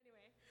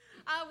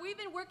We've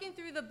been working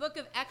through the book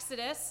of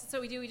Exodus.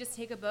 So we just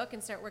take a book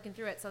and start working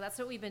through it. So that's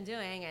what we've been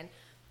doing. And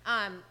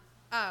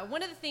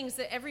one of the things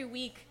that every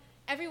week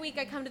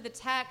I come to the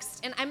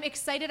text, and I'm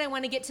excited. I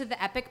want to get to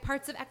the epic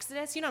parts of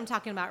Exodus. You know what I'm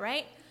talking about,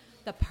 right?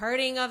 The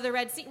parting of the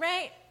Red Sea,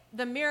 right?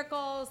 The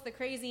miracles, the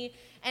crazy.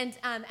 And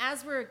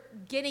as we're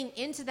getting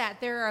into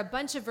that, there are a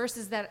bunch of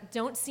verses that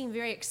don't seem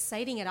very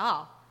exciting at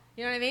all.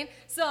 You know what I mean?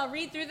 So I'll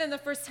read through them the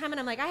first time, and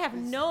I'm like, I have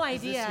no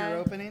idea. Is this your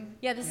opening?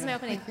 Yeah, this is my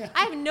opening.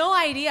 I have no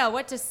idea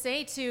what to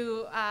say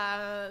to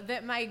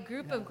my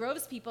group of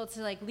Groves people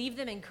to like leave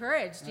them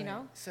encouraged. You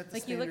know,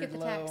 like you look at the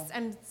text.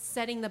 I'm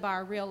setting the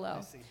bar real low.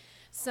 I see.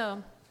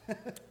 So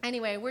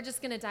anyway, we're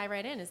just gonna dive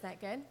right in. Is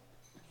that good?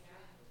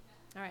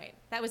 All right.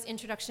 That was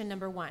introduction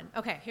number 1.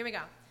 Okay, here we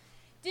go.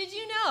 Did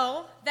you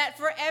know that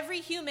for every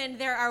human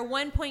there are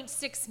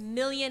 1.6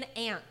 million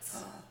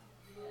ants?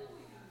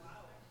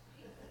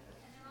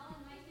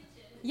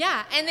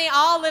 Yeah, and they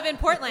all live in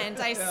Portland,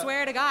 I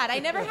swear to God. I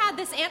never had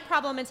this ant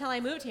problem until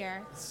I moved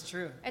here. It's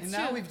true. It's and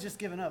now true. we've just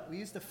given up. We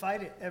used to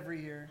fight it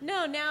every year.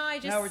 No, now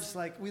Now we're just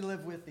like, we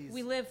live with these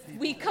people.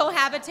 We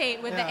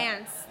cohabitate with the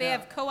ants. They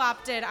have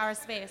co-opted our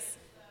space.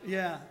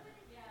 Yeah.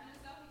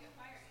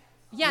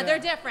 Yeah, they're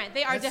different.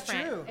 They are That's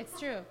different. true. It's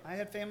true. I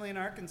had family in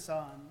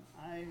Arkansas, and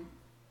I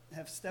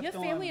have stepped on... You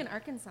have family in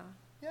Arkansas?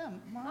 Yeah,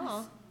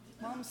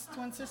 mom's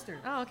twin sister.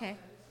 Oh, okay.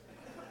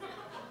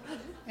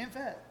 Aunt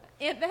Vet.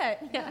 Aunt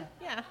Bet. Yeah.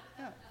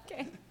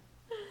 Okay.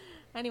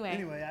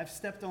 Anyway, I've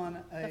stepped on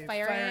a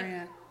fire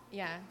ant.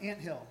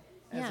 anthill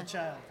as a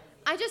child.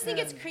 I just think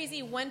it's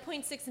crazy.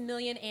 1.6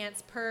 million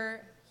ants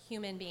per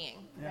human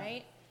being,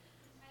 right?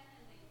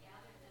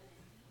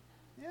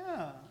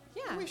 Yeah.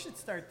 Yeah. We should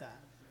start that.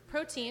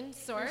 Protein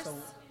source. So,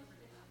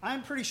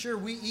 I'm pretty sure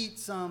we eat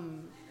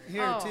some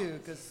here too,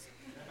 because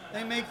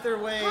they make their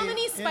way. How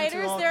many spiders?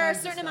 Into all There are a kinds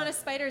of certain amount of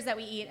stuff. spiders that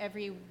we eat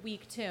every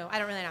week too. I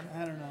don't really know.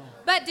 I don't know.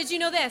 But did you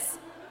know this?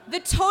 The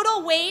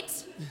total weight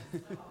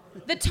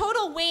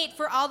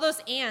for all those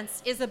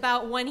ants is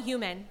about 1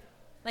 human.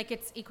 Like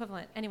it's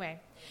equivalent. Anyway.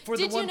 For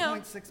the did you know?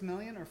 1.6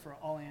 million or for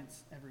all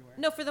ants everywhere?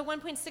 No, for the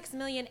 1.6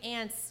 million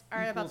ants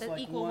are about the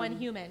like equal one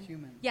 1 human.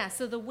 Yeah,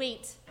 so the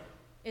weight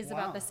is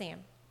about the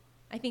same.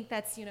 I think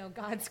that's,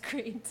 God's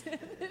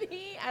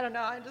creativity. I don't know.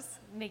 I'm just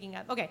making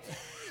up. Okay.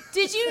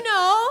 Did you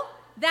know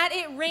that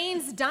it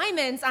rains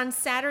diamonds on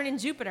Saturn and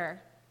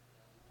Jupiter?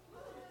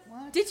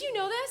 What? Did you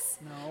know this?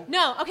 No.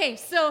 No. Okay,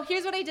 so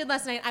here's what I did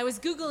last night. I was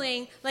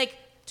Googling,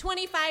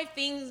 25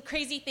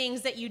 crazy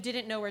things that you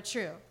didn't know were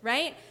true,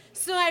 right?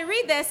 So I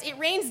read this. It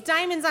rains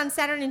diamonds on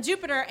Saturn and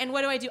Jupiter, and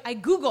what do? I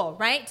Google,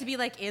 right, to be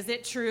like, is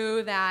it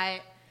true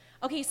that...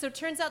 Okay, so it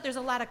turns out there's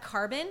a lot of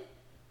carbon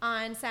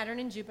on Saturn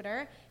and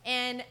Jupiter,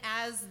 and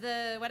as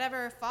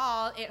the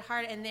fall,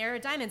 and there are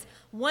diamonds.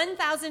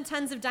 1,000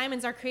 tons of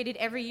diamonds are created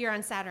every year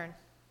on Saturn.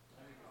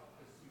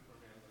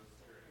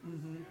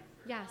 Mm-hmm.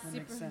 Yeah, that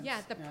makes sense. Yeah,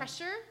 the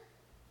pressure.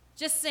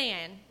 Just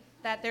saying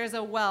that there's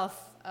a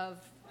wealth of.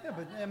 Yeah,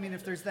 but I mean,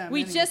 if there's that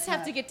we many, just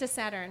have to get to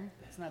Saturn.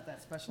 It's not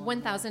that special.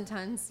 1,000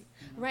 tons.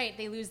 Mm-hmm. Right,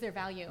 they lose their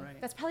value. Right.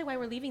 That's probably why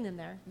we're leaving them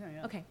there.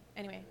 Yeah. Okay.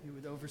 Anyway. You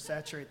would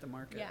oversaturate the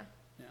market.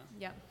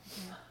 Yeah.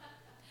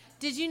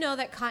 Did you know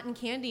that cotton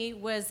candy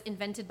was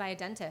invented by a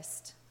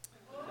dentist?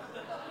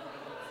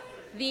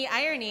 The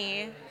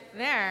irony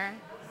there.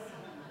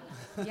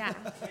 Yeah.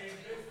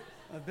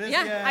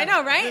 I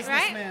know, right?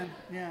 Businessman.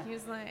 Yeah. He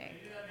was like,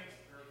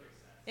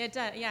 it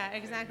does. Yeah,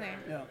 exactly.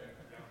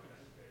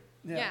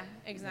 Yeah,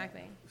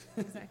 exactly.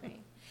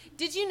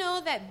 Did you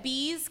know that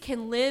bees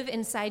can live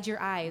inside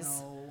your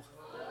eyes? No.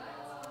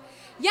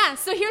 Yeah,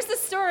 so here's the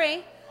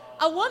story.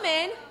 A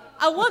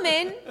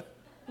woman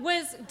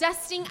was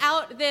dusting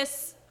out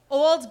this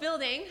old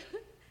building,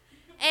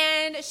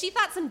 and she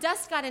thought some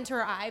dust got into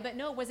her eye, but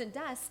no, it wasn't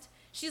dust.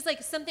 She's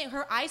like,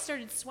 her eye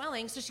started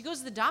swelling, so she goes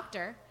to the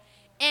doctor,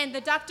 and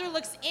the doctor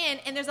looks in,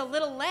 and there's a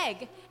little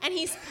leg, and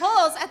he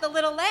pulls at the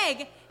little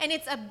leg, and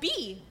it's a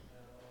bee.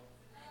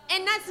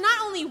 And that's not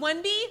only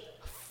one bee,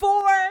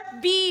 4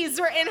 bees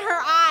were in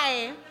her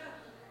eye.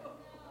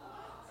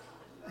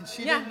 And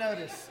she didn't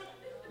notice.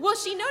 Well,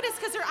 she noticed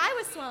because her eye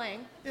was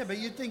swelling. Yeah, but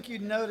you'd think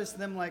you'd notice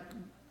them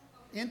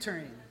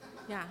entering.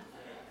 Yeah.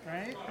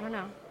 Right? I don't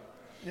know.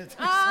 Yeah,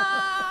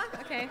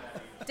 okay.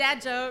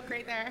 Dad joke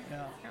right there.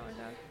 Yeah.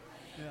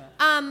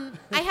 Yeah.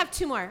 I have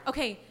 2 more.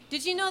 Okay.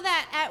 Did you know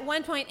that at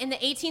one point in the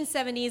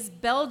 1870s,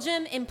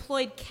 Belgium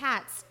employed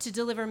cats to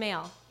deliver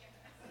mail?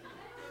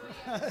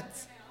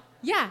 What?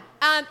 Yeah.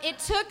 It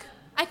took,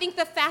 I think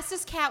the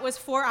fastest cat was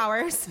 4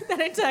 hours that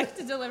it took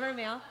to deliver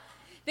mail.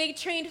 They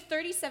trained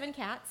 37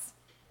 cats,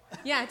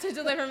 to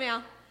deliver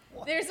mail.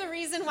 There's a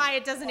reason why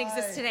it doesn't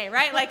exist today,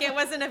 right? It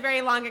wasn't a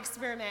very long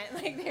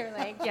experiment. They were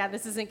like,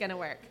 this isn't going to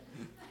work.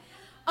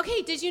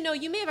 Okay, did you know,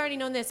 you may have already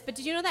known this, but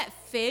did you know that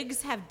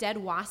figs have dead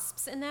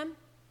wasps in them?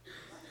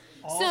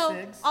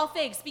 Figs? All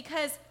figs,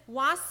 because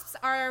wasps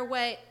are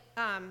what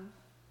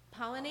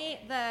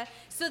pollinate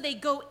so they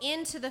go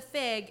into the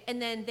fig,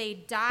 and then they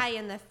die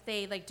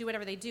they do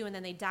whatever they do, and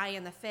then they die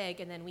in the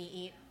fig, and then we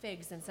eat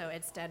figs, and so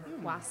it's dead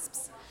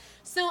wasps.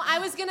 So I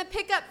was going to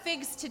pick up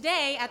figs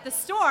today at the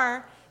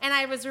store, and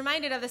I was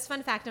reminded of this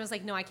fun fact, and I was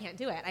like, no, I can't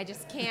do it. I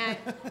just can't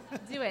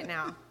do it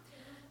now.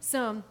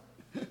 So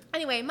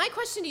anyway, my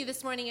question to you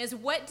this morning is,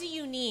 what do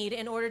you need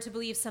in order to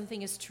believe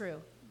something is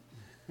true?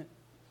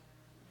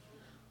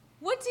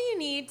 What do you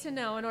need to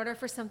know in order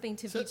for something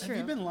to be true? Have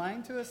you been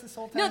lying to us this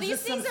whole time? No,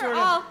 these things are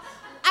all...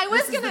 I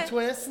was this gonna. Is the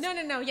twist?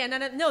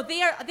 No.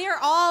 They are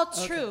all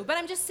true. Okay. But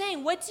I'm just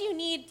saying, what do you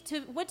need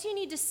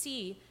to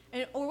see,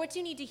 or what do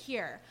you need to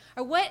hear,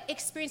 or what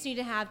experience do you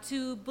need to have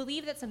to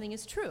believe that something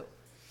is true,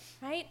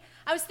 right?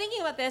 I was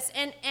thinking about this,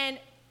 and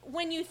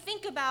when you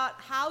think about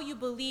how you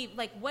believe,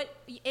 like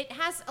it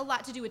has a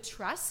lot to do with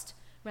trust,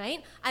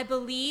 right? I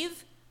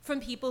believe from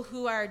people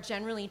who are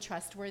generally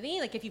trustworthy.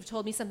 Like if you've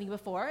told me something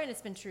before and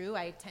it's been true,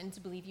 I tend to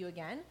believe you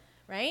again,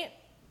 right?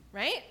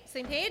 Right?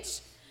 Same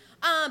page?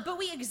 But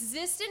we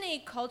exist in a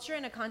culture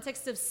and a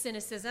context of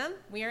cynicism.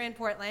 We are in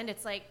Portland.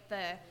 It's like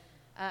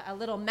a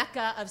little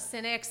mecca of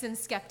cynics and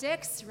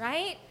skeptics,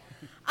 right?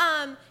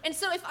 And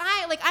so if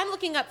I'm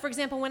looking up, for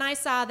example, when I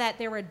saw that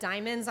there were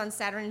diamonds on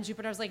Saturn and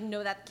Jupiter, I was like,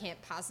 no, that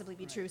can't possibly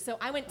be true. So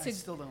I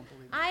still don't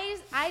believe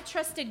it. I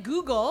trusted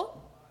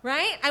Google,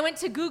 right? I went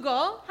to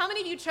Google. How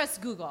many of you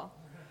trust Google,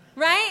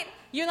 right?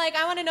 You're like,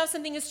 I want to know if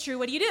something is true.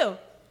 What do?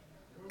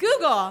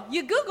 Google.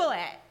 You Google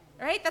it,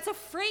 right? That's a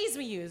phrase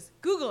we use.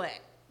 Google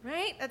it.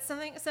 Right? That's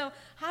something. So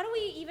how do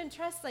we even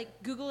trust,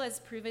 like, Google has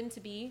proven to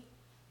be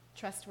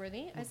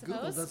trustworthy, I suppose?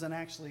 Google doesn't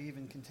actually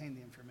even contain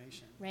the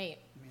information. Right.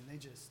 I mean, they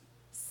just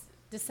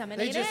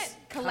disseminate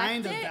collect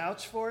kind of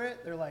vouch for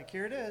it. They're like,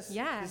 here it is.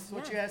 Yeah. This is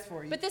what you asked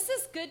for. But this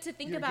is good to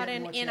think about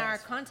in our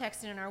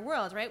context and in our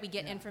world, right? We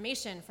get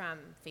information from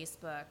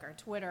Facebook or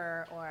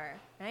Twitter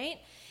right?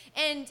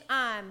 And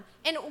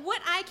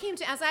what I came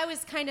to, as I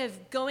was kind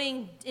of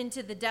going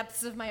into the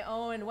depths of my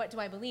own, what do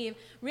I believe,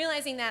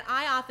 realizing that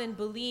I often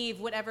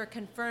believe whatever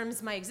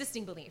confirms my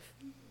existing belief,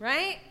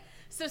 right?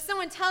 So if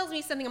someone tells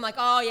me something, I'm like,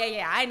 oh,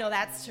 yeah, I know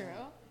that's true,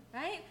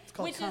 right? It's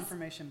called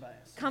confirmation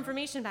bias.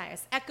 Confirmation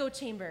bias, echo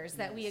chambers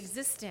that we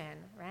exist in,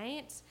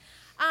 right?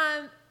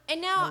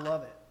 And now... I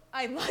love it.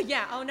 I'm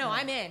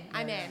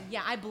in.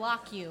 Yeah, I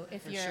block you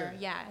if sure.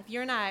 If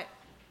you're not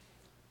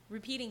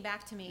repeating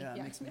back to me. Yeah,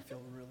 it makes me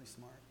feel really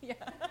smart. Yeah.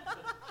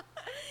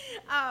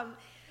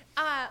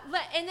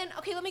 And then,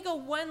 okay, let me go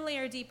one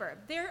layer deeper.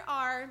 There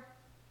are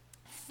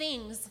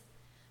things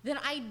that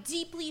I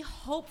deeply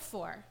hope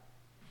for,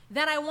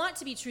 that I want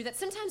to be true, that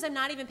sometimes I'm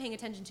not even paying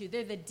attention to.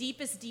 They're the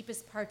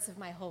deepest parts of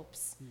my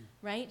hopes,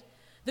 right?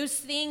 Those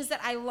things that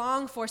I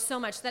long for so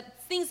much,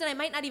 that things that I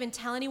might not even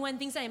tell anyone,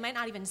 things that I might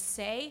not even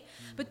say,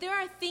 but there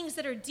are things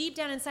that are deep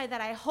down inside that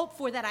I hope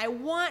for, that I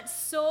want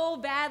so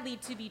badly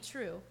to be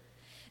true,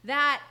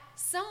 that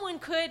someone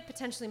could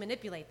potentially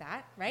manipulate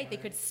that, right? They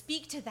could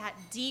speak to that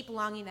deep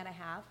longing that I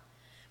have.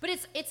 But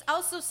it's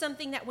also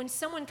something that when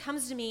someone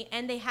comes to me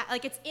and they have,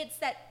 like, it's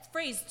that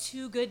phrase,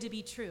 too good to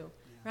be true,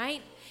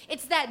 right?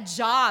 It's that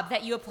job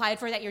that you applied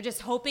for that you're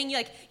just hoping,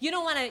 you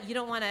don't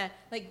want to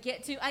like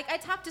get to. I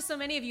talk to so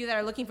many of you that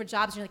are looking for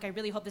jobs, and you're like, I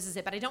really hope this is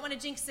it, but I don't want to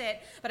jinx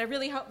it, but I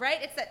really hope, right?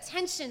 It's that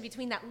tension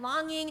between that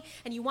longing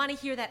and you want to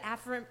hear that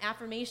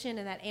affirmation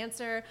and that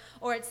answer,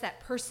 or it's that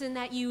person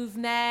that you've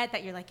met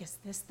that you're like, is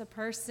this the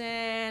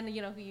person,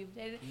 who you've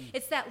dated?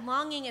 It's that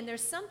longing, and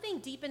there's something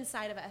deep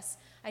inside of us,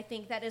 I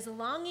think, that is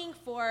longing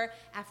for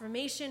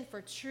affirmation,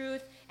 for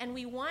truth, and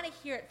we want to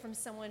hear it from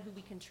someone who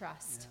we can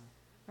trust. Yeah.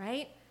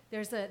 Right?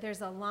 There's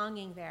a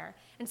longing there.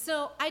 And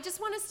so I just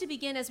want us to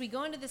begin, as we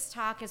go into this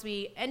talk, as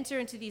we enter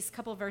into these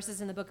couple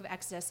verses in the book of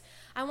Exodus,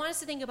 I want us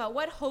to think about,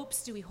 what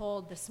hopes do we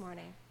hold this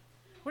morning?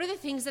 What are the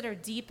things that are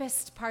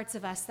deepest parts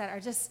of us that are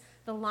just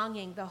the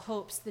longing, the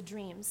hopes, the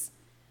dreams?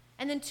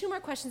 And then two more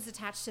questions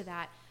attached to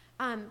that.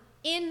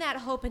 In that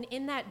hope and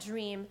in that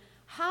dream,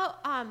 how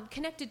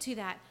connected to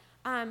that,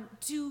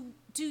 do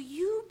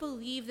you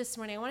believe this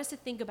morning? I want us to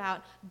think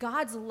about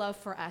God's love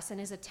for us and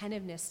his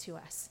attentiveness to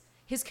us.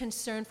 His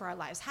concern for our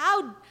lives.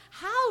 How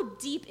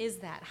deep is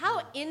that?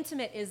 How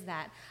intimate is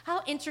that?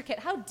 How intricate,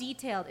 how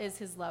detailed is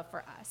his love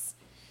for us?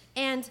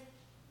 And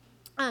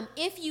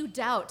if you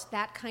doubt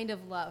that kind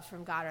of love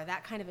from God, or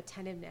that kind of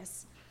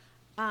attentiveness,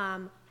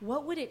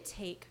 what would it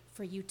take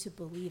for you to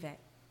believe it?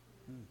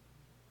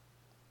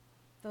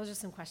 Those are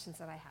some questions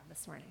that I have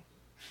this morning.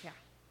 Yeah.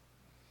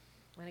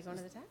 Want to go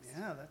into the text?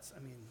 Yeah,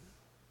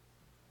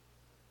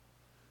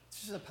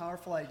 it's just a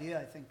powerful idea,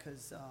 I think,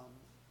 because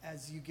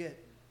as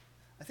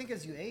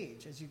you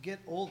age, as you get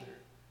older,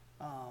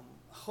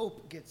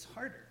 hope gets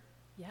harder.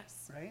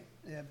 Yes. Right?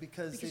 Yeah,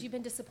 because you've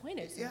been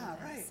disappointed. Yeah,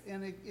 right.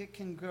 And it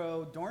can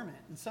grow dormant,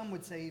 and some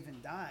would say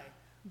even die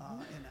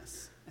in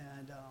us.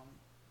 And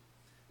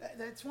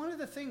that's one of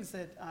the things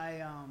that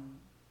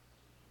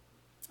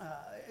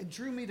it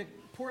drew me to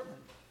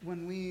Portland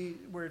when we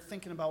were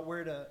thinking about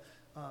where to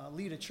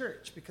lead a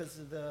church, because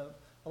of a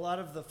lot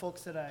of the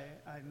folks that I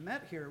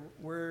met here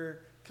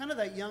were kind of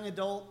that young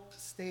adult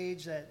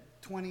stage, that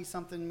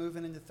 20-something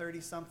moving into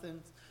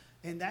 30-something.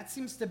 And that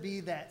seems to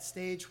be that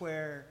stage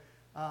where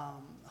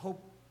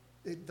hope,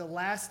 the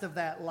last of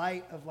that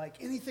light of like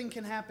anything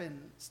can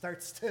happen,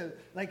 starts to,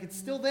 like, it's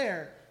still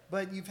there,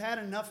 but you've had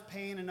enough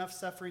pain, enough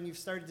suffering. You've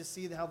started to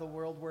see how the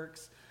world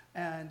works,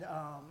 and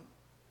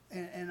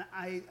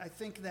I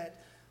think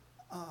that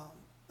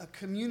a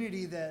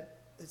community that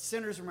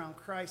centers around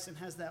Christ and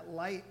has that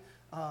light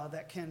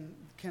that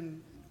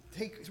can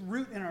take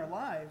root in our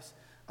lives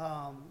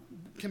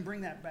can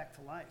bring that back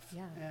to life.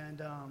 Yeah.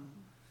 And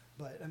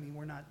but I mean,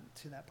 we're not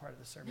to that part of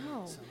the sermon.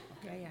 No. So,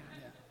 okay. Yeah.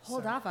 Yeah.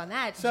 Hold Sorry. off on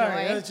that,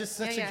 Sorry, Joy. that was just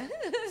such Yeah.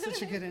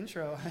 such a good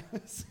intro.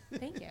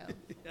 Thank you.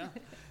 Yeah,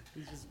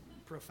 it's just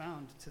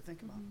profound to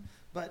think about.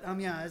 But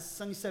as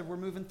Sunia said, we're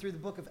moving through the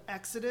book of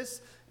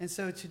Exodus, and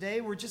so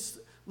today we're just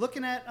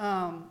looking at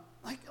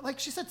like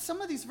she said,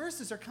 some of these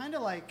verses are kind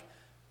of like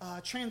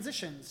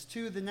transitions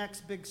to the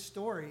next big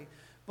story,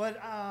 but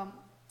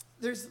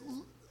there's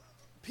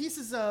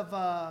pieces of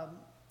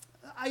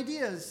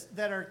ideas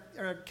that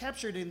are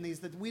captured in these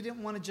that we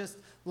didn't want to just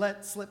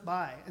let slip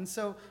by. And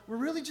so we're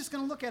really just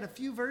going to look at a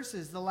few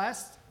verses, the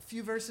last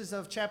few verses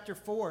of chapter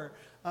 4,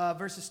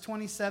 verses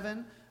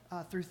 27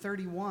 through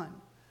 31.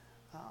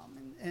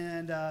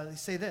 They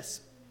say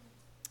this: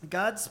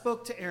 God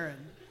spoke to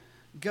Aaron,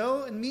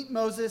 "Go and meet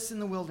Moses in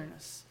the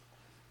wilderness."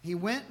 He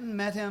went and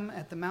met him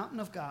at the mountain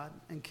of God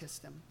and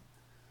kissed him.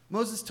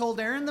 Moses told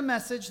Aaron the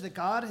message that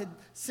God had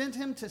sent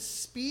him to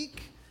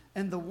speak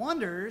and the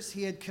wonders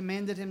he had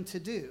commanded him to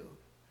do.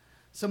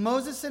 So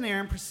Moses and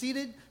Aaron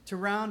proceeded to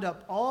round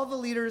up all the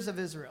leaders of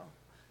Israel.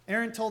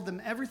 Aaron told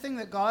them everything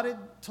that God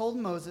had told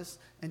Moses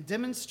and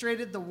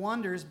demonstrated the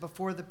wonders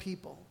before the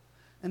people.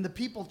 And the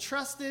people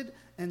trusted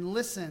and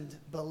listened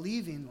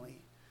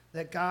believingly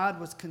that God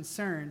was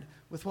concerned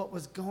with what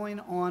was going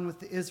on with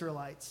the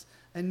Israelites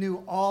and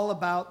knew all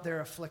about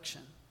their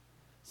affliction.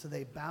 So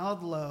they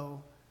bowed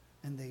low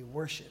and they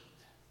worshiped.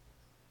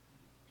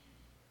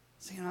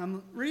 So,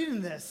 I'm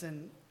reading this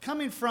and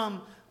coming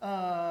from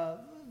the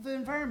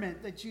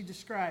environment that you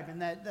describe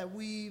and that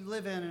we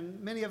live in and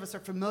many of us are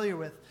familiar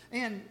with.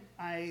 And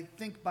I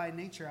think by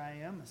nature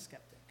I am a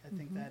skeptic. I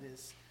think that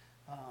is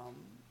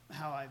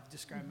how I've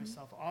described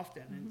myself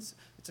often. And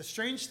it's a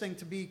strange thing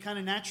to be kind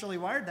of naturally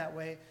wired that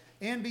way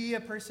and be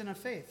a person of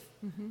faith.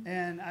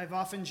 And I've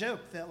often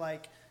joked that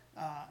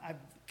I've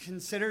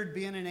considered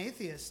being an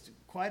atheist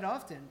quite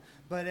often,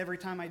 but every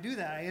time I do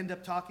that, I end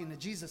up talking to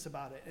Jesus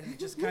about it, and it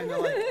just kind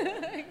of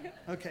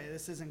okay,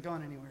 this isn't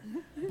going anywhere.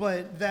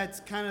 But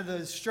that's kind of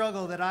the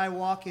struggle that I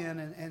walk in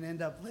and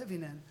end up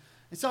living in.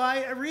 And so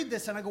I read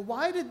this and I go,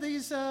 why did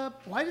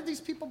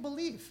these people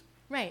believe?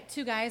 Right.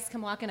 Two guys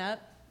come walking up.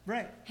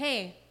 Right.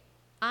 Hey,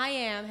 I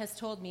am has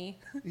told me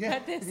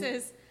that this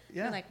is.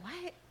 Yeah. I'm like,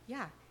 what?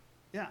 Yeah.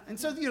 Yeah. And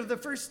so the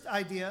first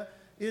idea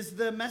is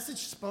the message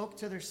spoke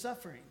to their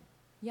suffering.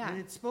 Yeah. And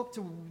it spoke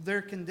to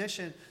their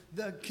condition,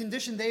 the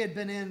condition they had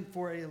been in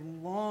for a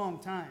long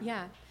time.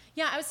 Yeah.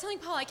 Yeah, I was telling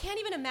Paul, I can't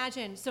even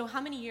imagine. So how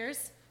many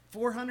years?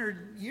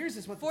 400 years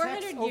is what the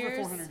text, over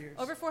 400 years.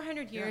 Over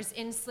 400 years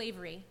in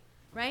slavery,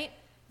 right?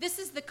 This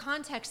is the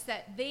context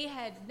that they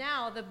had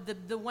now,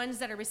 the ones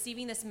that are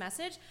receiving this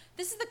message,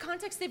 this is the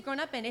context they've grown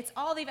up in. It's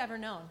all they've ever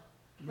known,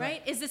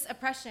 right? Is this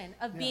oppression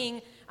of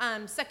being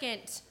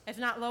second, if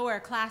not lower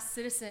class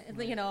citizen,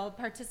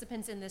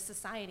 participants in this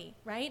society,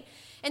 right?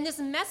 And this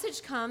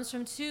message comes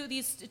from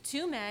these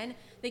two men.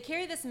 They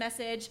carry this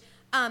message.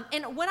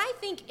 And what I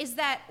think is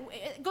that,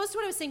 it goes to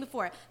what I was saying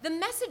before, the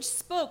message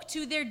spoke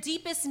to their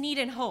deepest need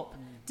and hope,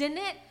 didn't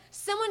it?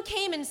 Someone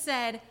came and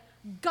said,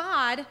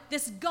 God,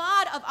 this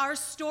God of our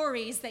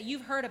stories that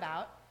you've heard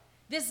about,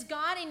 this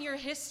God in your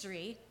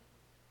history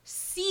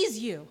sees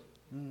you.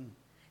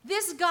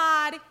 This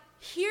God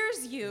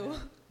hears you.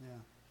 Yeah.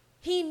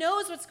 He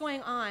knows what's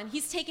going on.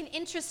 He's taken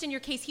interest in your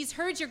case. He's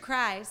heard your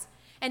cries.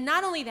 And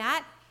not only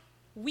that,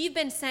 we've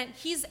been sent,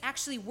 he's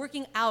actually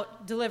working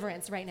out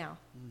deliverance right now.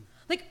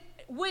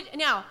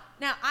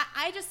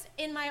 I just,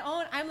 in my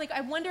own, I'm like, I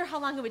wonder how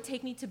long it would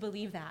take me to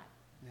believe that,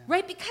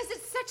 right? Because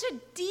it's such a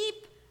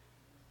deep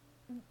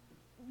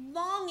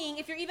longing,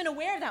 if you're even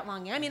aware of that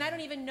longing. I mean, I don't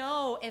even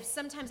know if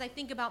sometimes I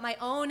think about my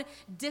own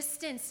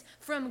distance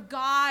from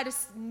God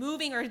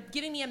moving or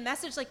giving me a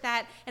message like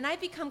that, and I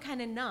become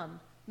kind of numb,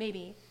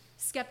 maybe,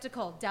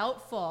 skeptical,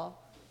 doubtful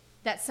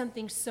that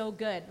something's so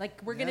good. Like,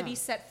 we're going to be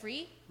set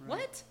free? Right.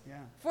 What? Yeah.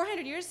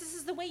 400 years? This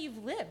is the way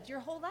you've lived your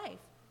whole life.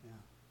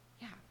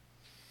 Yeah.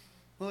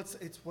 Well,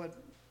 it's what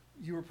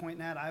you were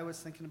pointing at. I was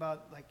thinking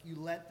about, like, you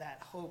let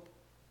that hope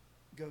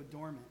go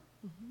dormant,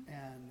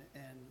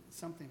 and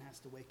something has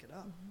to wake it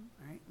up,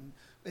 right?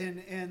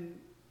 And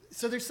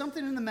so there's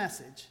something in the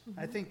message,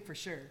 I think, for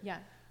sure. Yeah.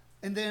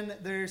 And then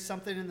there's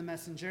something in the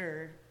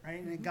messenger,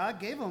 right? And God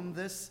gave them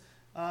this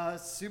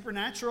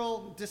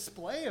supernatural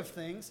display of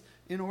things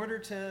in order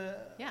to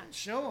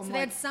show them. So they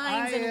had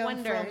signs and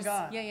wonders. From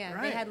God. Yeah.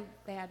 Right.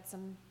 They had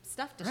some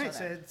stuff to show Right. So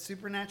them. it had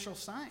supernatural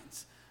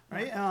signs,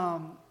 right?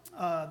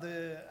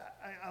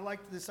 I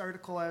liked this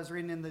article I was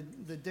reading in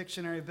the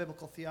Dictionary of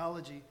Biblical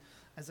Theology,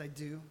 as I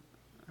do.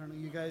 I don't know,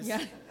 you guys.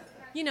 Yeah.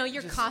 You know,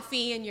 your Just-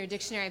 coffee and your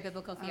Dictionary of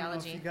Biblical I don't know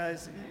if Theology. you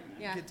guys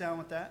get down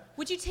with that.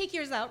 Would you take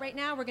yours out right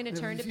now? We're going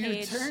to turn to If you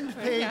page. turn to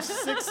page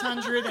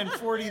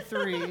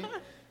 643,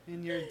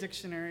 in your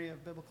dictionary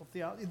of biblical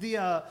theology.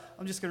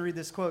 I'm just going to read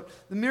this quote.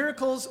 The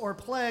miracles or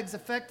plagues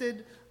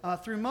effected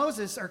through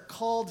Moses are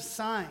called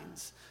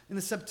signs. In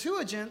the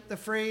Septuagint, the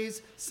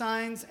phrase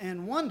signs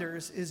and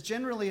wonders is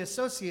generally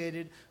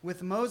associated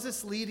with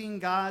Moses leading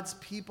God's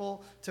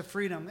people to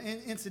freedom.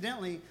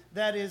 Incidentally,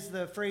 that is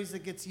the phrase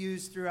that gets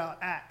used throughout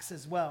Acts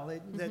as well,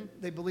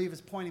 that they believe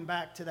is pointing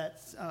back to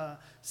that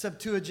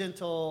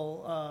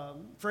Septuagintal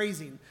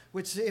phrasing,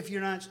 which, if you're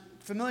not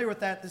familiar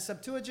with that, the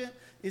Septuagint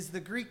is the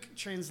Greek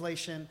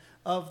translation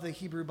of the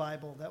Hebrew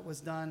Bible that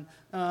was done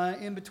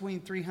in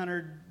between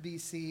 300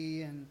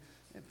 BC and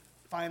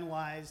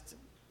finalized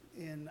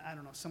in, I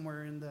don't know,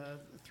 somewhere in the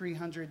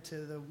 300 to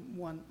the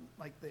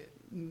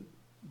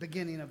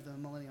beginning of the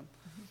millennium.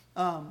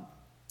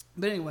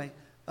 But anyway,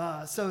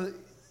 so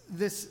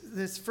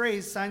this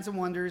phrase, signs and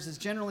wonders, is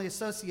generally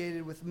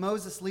associated with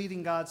Moses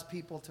leading God's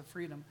people to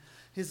freedom.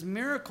 His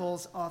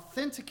miracles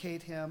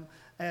authenticate him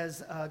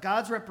as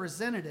God's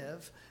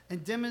representative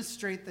and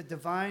demonstrate the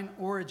divine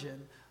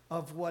origin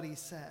of what he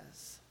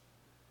says.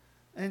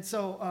 And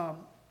so,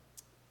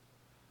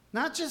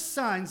 not just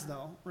signs,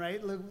 though,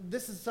 right?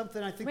 This is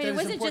something I think that is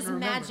important to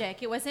remember. It wasn't just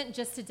magic. It wasn't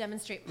just to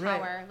demonstrate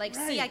power. Right.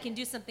 See, I can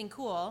do something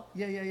cool.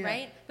 Yeah.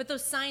 Right? But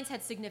those signs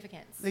had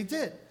significance. They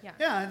did.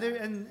 Yeah.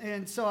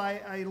 And so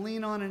I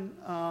lean on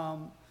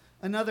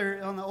on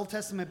the Old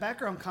Testament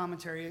background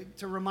commentary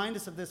to remind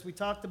us of this. We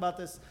talked about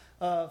this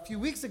a few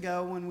weeks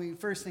ago when we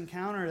first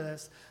encountered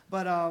this.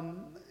 But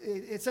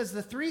it says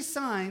the three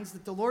signs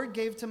that the Lord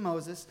gave to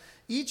Moses,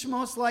 each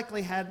most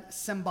likely had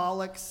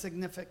symbolic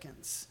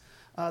significance.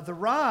 The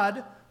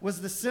rod was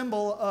the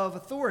symbol of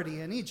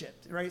authority in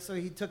Egypt, right? So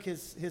he took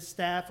his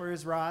staff or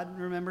his rod,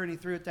 remember, and he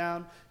threw it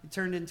down. He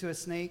turned into a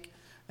snake,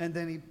 and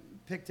then he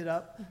picked it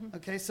up.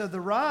 Okay, so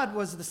the rod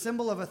was the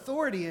symbol of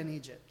authority in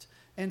Egypt.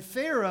 And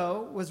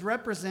Pharaoh was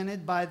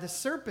represented by the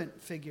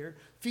serpent figure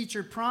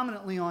featured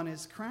prominently on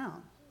his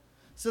crown.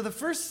 So the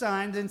first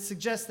sign then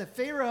suggests that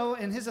Pharaoh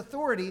and his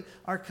authority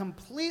are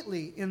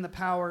completely in the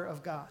power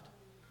of God.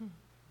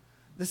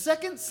 The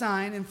second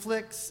sign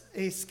inflicts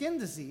a skin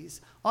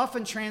disease,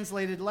 often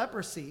translated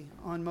leprosy,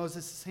 on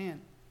Moses'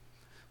 hand.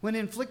 When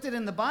inflicted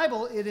in the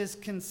Bible, it is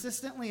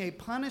consistently a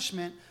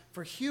punishment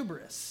for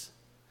hubris,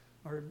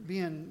 or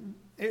being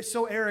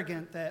so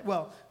arrogant that,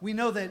 we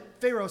know that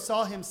Pharaoh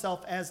saw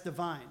himself as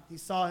divine. He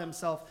saw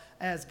himself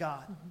as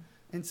God.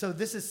 And so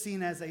this is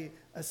seen as a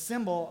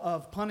symbol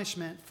of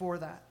punishment for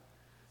that.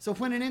 So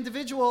when an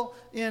individual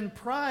in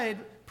pride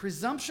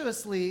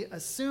presumptuously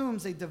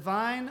assumes a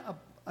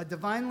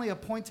divinely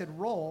appointed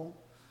role,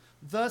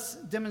 thus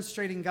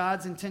demonstrating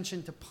God's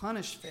intention to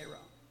punish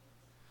Pharaoh.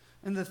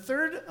 And the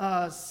third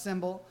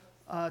symbol,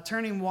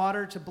 turning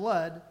water to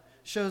blood,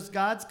 shows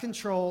God's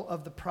control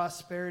of the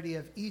prosperity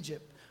of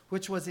Egypt,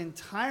 which was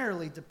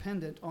entirely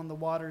dependent on the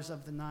waters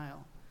of the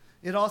Nile.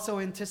 It also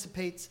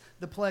anticipates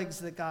the plagues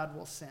that God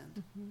will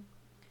send.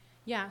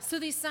 Yeah, so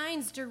these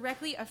signs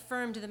directly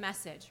affirmed the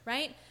message,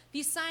 right?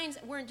 These signs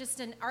weren't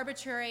just an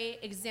arbitrary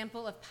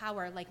example of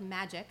power like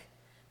magic,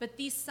 but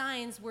these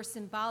signs were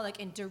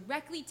symbolic and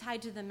directly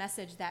tied to the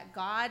message that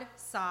God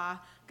saw,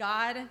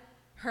 God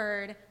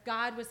heard,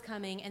 God was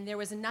coming, and there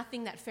was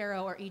nothing that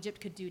Pharaoh or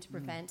Egypt could do to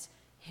prevent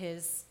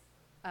him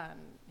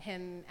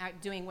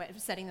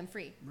setting them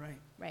free.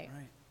 Right.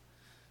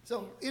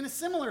 So in a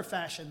similar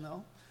fashion,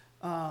 though,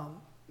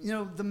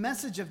 the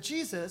message of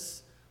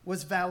Jesus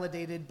was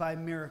validated by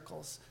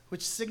miracles,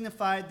 which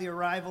signified the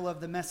arrival of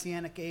the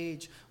Messianic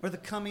age or the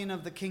coming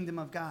of the kingdom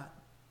of God.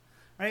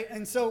 Right?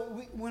 And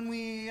so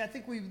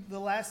the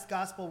last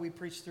gospel we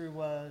preached through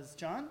was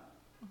John.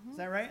 Is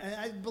that right?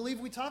 I believe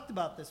we talked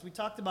about this. We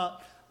talked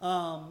about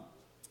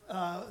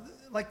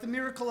like the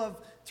miracle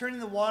of turning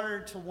the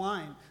water to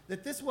wine,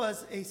 that this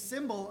was a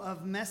symbol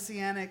of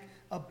messianic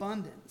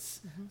abundance.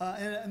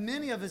 And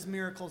many of his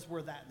miracles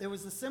were that. There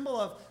was the symbol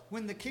of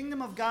when the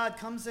kingdom of God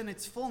comes in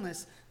its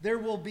fullness, there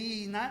will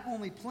be not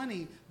only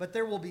plenty, but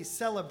there will be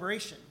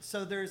celebration.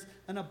 So there's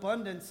an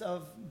abundance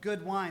of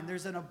good wine.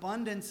 There's an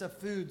abundance of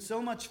food.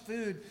 So much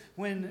food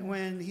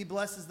when he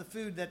blesses the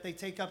food that they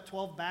take up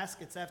 12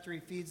 baskets after he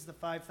feeds the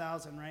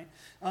 5,000, right?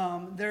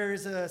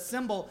 There's a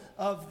symbol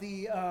of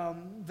the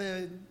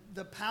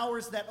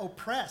powers that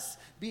oppress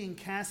being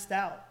cast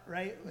out,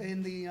 right?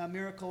 In the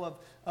miracle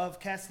of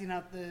casting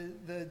out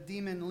the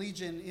demon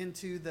legion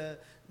into the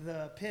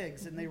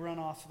pigs, and they run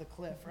off the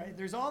cliff, right?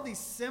 There's all these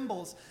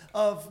symbols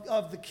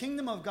of the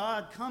kingdom of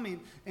God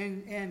coming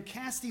and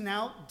casting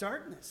out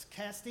darkness,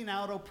 casting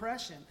out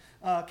oppression,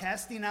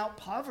 casting out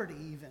poverty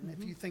even,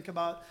 if you think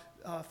about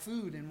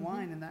food and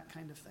wine and that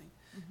kind of thing.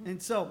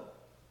 And so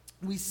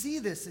we see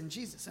this in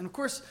Jesus. And of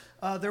course,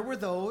 there were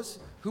those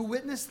who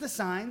witnessed the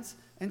signs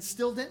and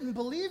still didn't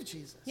believe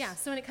Jesus. Yeah,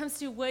 so when it comes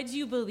to would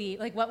you believe,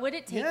 like what would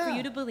it take for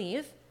you to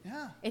believe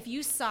if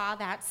you saw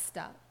that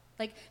stuff?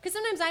 Like, because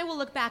sometimes I will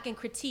look back and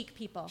critique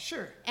people.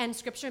 Sure. And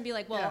scripture and be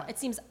like, well, it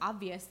seems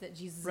obvious that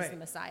Jesus is the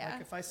Messiah.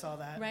 Like if I saw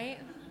that. Right?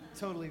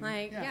 Totally.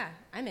 Like,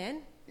 I'm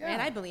in. Yeah.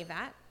 And I believe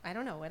that. I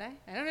don't know, would I?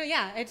 I don't know.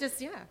 Yeah, it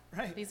just,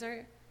 Right. These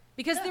are,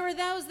 because there were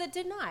those that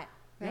did not,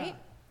 right?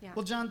 Yeah.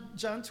 Well,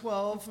 John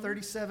 12,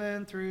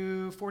 37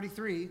 through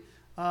 43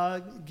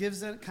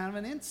 gives a kind of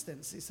an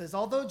instance. He says,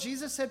 although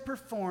Jesus had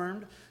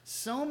performed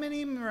so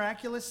many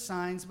miraculous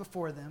signs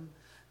before them,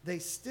 they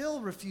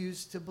still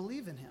refused to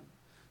believe in him,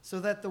 so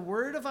that the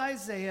word of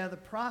Isaiah the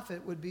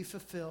prophet would be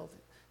fulfilled.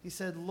 He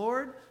said,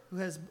 Lord,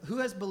 who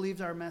has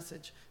believed our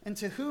message, and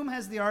to whom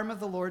has the arm of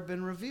the Lord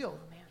been revealed?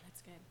 Oh, man,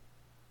 that's good.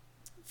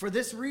 For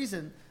this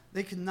reason,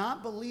 they could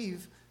not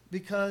believe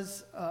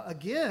because,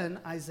 again,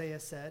 Isaiah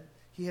said,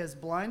 he has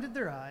blinded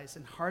their eyes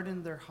and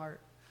hardened their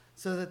heart,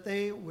 so that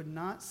they would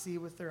not see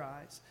with their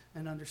eyes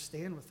and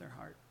understand with their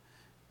heart,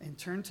 and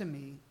turn to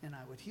me, and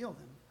I would heal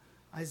them.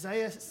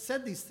 Isaiah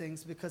said these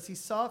things because he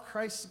saw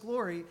Christ's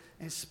glory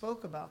and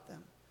spoke about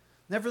them.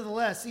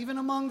 Nevertheless, even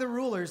among the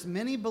rulers,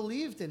 many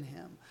believed in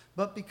him,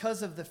 but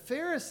because of the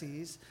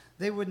Pharisees,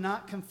 they would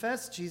not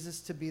confess Jesus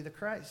to be the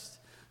Christ.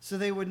 So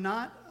they would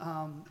not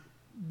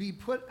be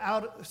put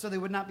out. So they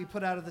would not be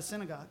put out of the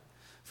synagogue,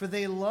 for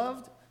they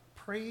loved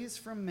praise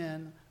from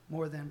men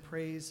more than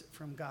praise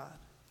from God.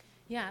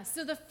 Yeah.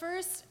 So the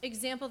first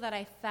example that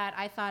I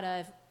thought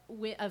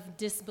of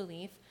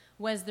disbelief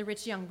was the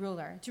rich young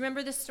ruler. Do you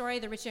remember this story?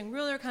 The rich young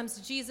ruler comes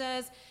to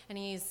Jesus, and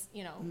he's,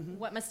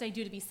 what must I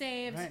do to be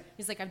saved? Right.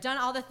 He's like, I've done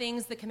all the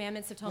things the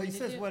commandments have told me to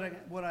do. He says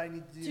what I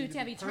need to do to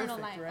have be eternal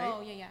perfect, life. right?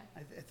 Oh, yeah.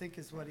 I think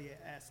is what he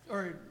asked.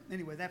 Or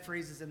anyway, that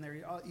phrase is in there.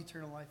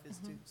 Eternal life is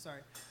too.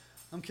 Sorry.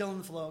 I'm killing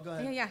the flow. Go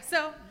ahead. Yeah.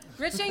 So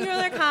rich young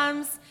ruler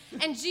comes,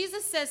 and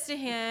Jesus says to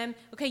him,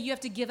 okay, you have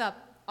to give up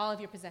all of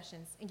your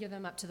possessions and give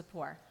them up to the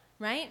poor.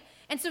 Right?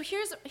 And so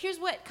here's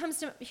what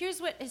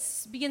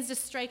begins to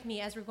strike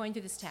me as we're going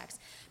through this text.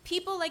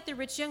 People like the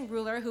rich young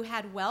ruler who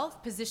had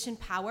wealth, position,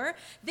 power,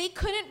 they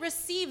couldn't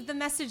receive the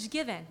message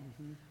given.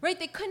 Right?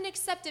 They couldn't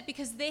accept it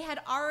because the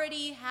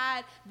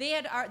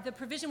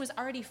provision was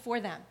already for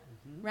them.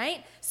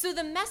 Right? So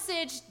the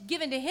message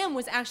given to him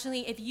was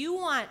actually, if you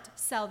want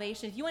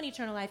salvation, if you want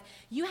eternal life,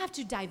 you have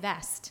to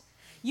divest.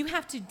 You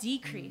have to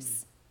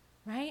decrease.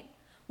 Right?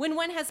 When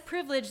one has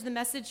privilege, the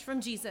message from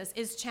Jesus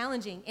is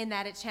challenging in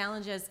that it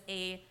challenges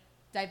a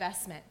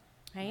divestment,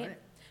 right?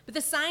 But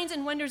the signs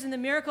and wonders and the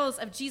miracles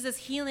of Jesus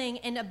healing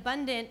and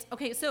abundant,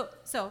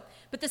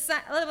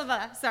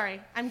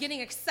 sorry, I'm getting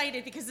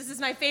excited because this is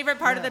my favorite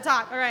part of the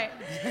talk, all right.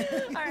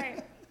 All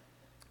right.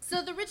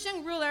 So the rich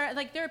young ruler,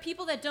 there are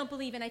people that don't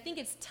believe, and I think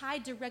it's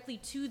tied directly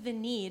to the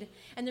need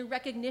and the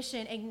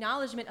recognition,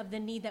 acknowledgement of the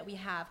need that we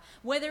have.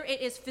 Whether it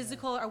is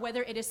physical or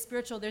whether it is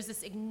spiritual, there's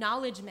this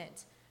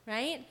acknowledgement,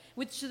 right?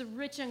 Which the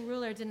rich young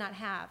ruler did not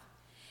have.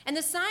 And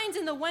the signs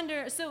and the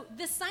wonders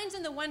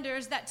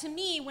that to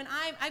me, when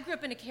I grew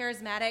up in a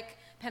charismatic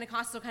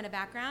Pentecostal kind of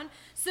background,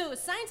 so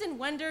signs and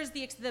wonders,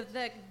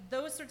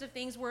 those sorts of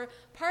things were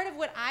part of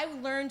what I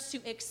learned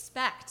to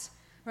expect,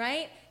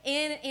 right?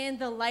 In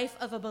the life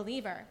of a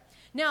believer.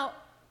 Now,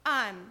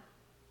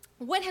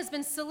 what has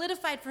been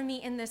solidified for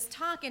me in this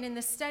talk and in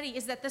this study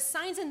is that the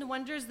signs and the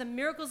wonders, the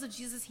miracles of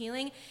Jesus'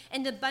 healing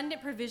and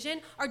abundant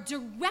provision are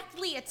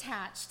directly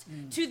attached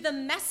to the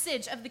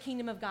message of the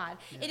kingdom of God.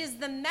 Yeah. It is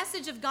the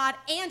message of God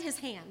and his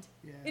hand.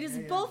 Yeah, it is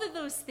both of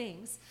those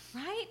things,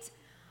 right?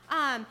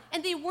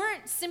 And they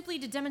weren't simply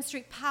to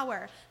demonstrate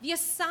power. The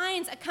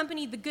signs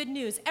accompanied the good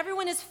news.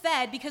 Everyone is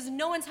fed because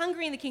no one's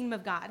hungry in the kingdom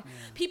of God. Yeah.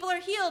 People are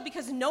healed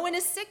because no one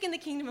is sick in the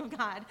kingdom of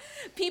God.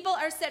 People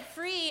are set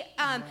free.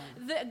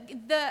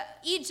 The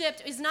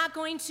Egypt is not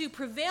going to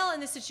prevail in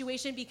this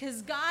situation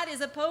because God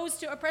is opposed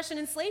to oppression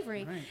and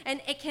slavery. Right.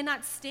 And it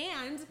cannot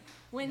stand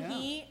when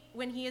he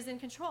is in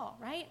control,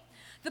 right?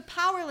 The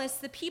powerless,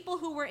 the people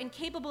who were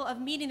incapable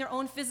of meeting their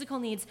own physical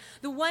needs,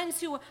 the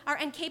ones who are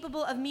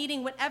incapable of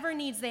meeting whatever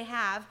needs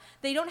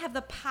they don't have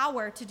the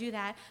power to do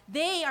that.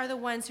 They are the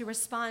ones who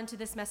respond to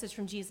this message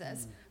from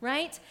Jesus,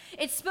 right?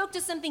 It spoke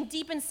to something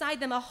deep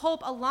inside them, a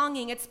hope, a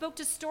longing. It spoke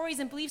to stories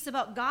and beliefs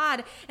about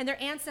God and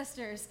their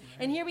ancestors.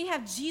 Right. And here we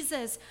have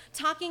Jesus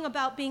talking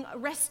about being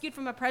rescued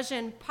from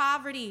oppression,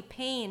 poverty,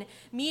 pain,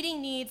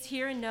 meeting needs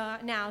here and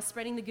now,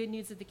 spreading the good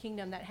news of the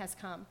kingdom that has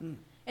come.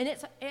 And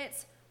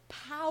it's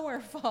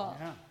powerful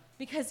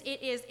because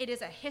it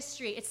is a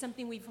history. It's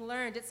something we've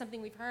learned. It's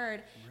something we've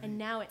heard. And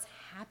now it's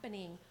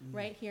happening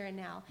right here and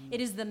now. It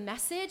is the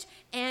message,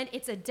 and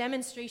it's a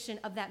demonstration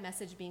of that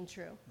message being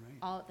true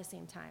all at the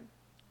same time,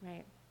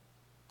 right?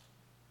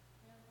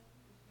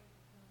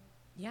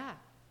 Yeah.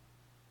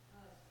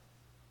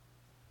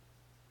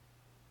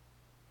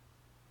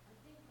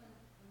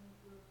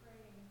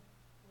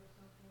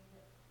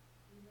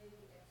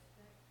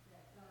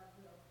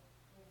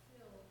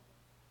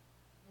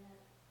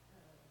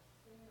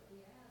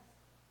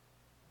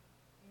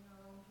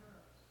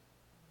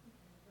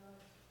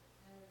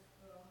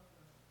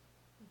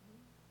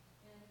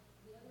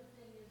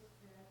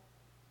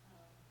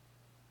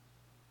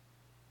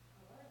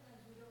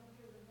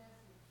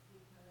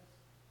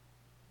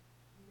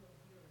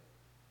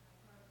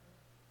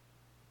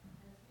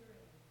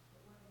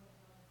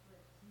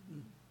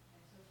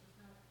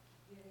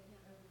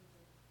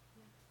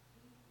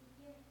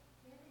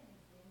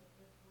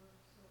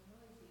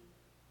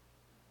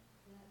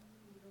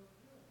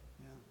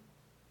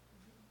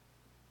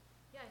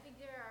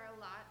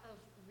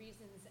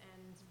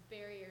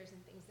 barriers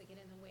and things that get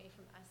in the way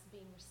from us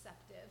being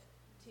receptive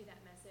to that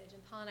message.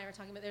 And Paul and I were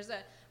talking about,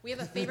 we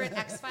have a favorite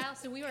X-Files.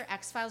 So we were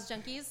X-Files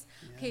junkies.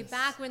 Okay,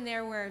 back when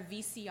there were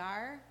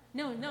VCR.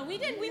 No, we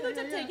didn't. We moved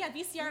up to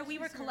VCR. We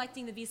were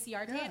collecting the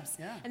VCR tapes.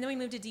 Yeah. And then we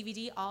moved to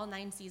DVD, all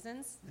 9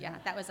 seasons. Yeah,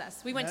 that was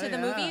us. We went to the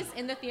movies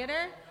in the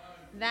theater.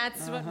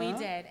 That's what we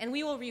did. And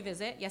we will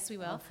revisit. Yes, we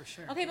will. Oh, for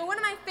sure. Okay, but one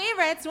of my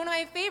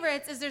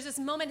favorites is there's this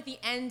moment at the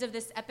end of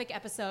this epic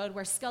episode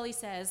where Scully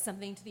says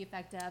something to the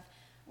effect of,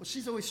 well,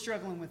 she's always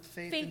struggling with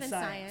faith and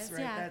science,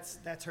 right? Yeah.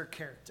 That's her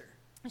character.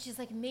 And she's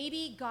like,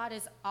 maybe God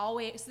is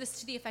always,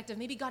 this to the effect of,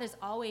 maybe God is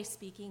always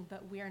speaking,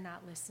 but we're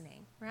not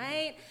listening,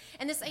 right?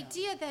 And this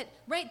idea that,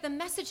 right, the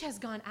message has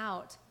gone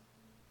out.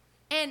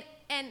 And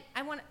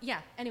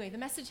anyway, the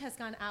message has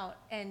gone out.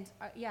 And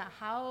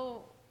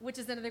how, which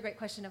is another great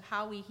question of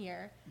how we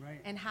hear.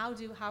 Right. And how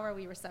are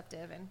we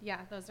receptive? And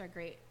those are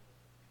great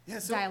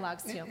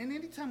dialogues too. And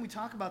anytime we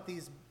talk about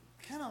these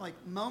kind of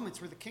like moments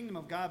where the kingdom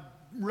of God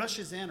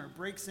rushes in or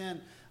breaks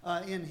in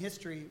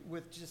history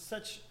with just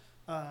such,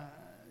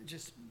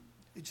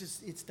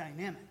 it's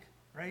dynamic,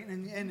 right?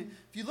 And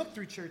if you look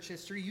through church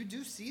history, you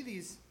do see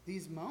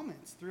these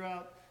moments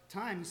throughout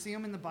time. You see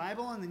them in the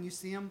Bible, and then you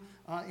see them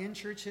in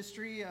church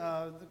history.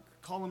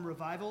 Call them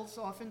revivals,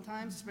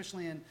 oftentimes,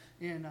 especially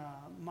in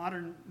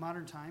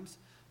modern times.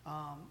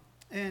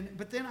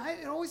 But then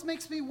it always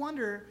makes me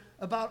wonder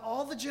about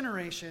all the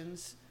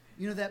generations,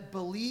 that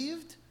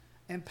believed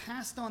and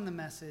passed on the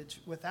message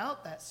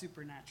without that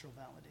supernatural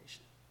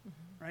validation.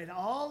 Right,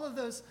 all of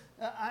those.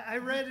 I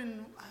read,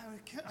 and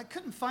I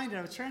couldn't find it.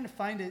 I was trying to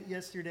find it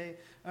yesterday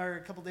or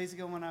a couple days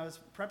ago when I was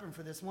prepping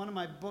for this. One of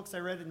my books I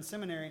read in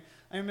seminary.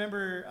 I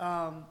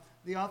remember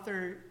the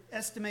author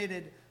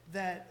estimated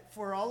that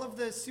for all of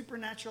the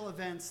supernatural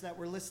events that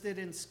were listed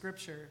in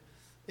Scripture,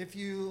 if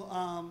you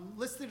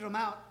listed them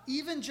out,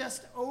 even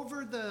just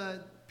over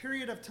the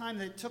period of time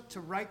that it took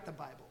to write the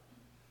Bible,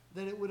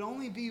 that it would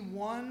only be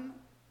one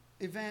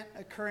event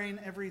occurring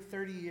every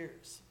 30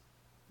 years.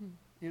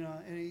 And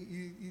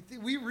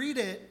we read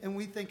it and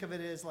we think of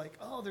it as like,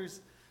 oh,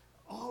 there's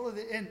all of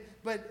it,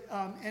 but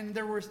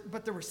there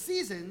were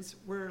seasons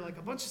where like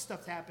a bunch of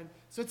stuff happened.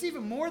 So it's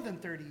even more than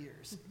 30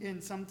 years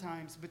in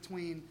sometimes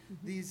between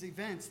these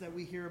events that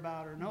we hear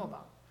about or know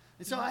about.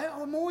 And so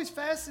I'm always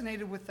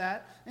fascinated with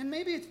that, and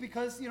maybe it's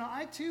because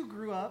I too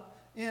grew up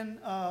in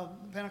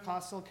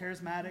Pentecostal,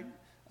 charismatic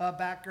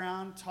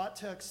background, taught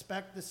to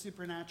expect the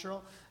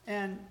supernatural,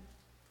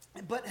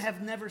 but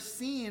have never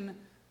seen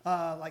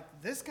like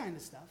this kind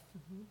of stuff,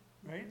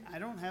 right? I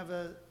don't have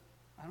a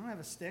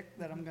stick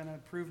that I'm going to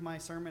prove my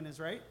sermon is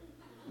right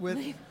with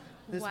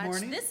this morning.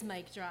 Watch this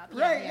mic drop.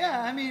 Right,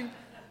 yeah. I mean,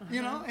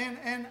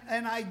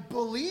 and I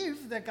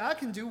believe that God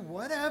can do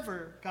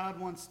whatever God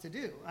wants to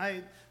do.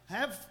 I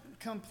have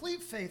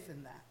complete faith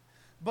in that.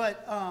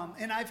 But,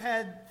 and I've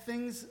had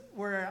things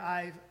where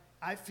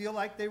I feel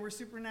like they were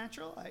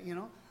supernatural.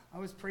 I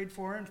was prayed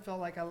for and felt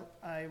like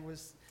I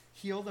was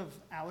healed of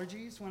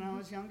allergies when I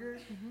was younger.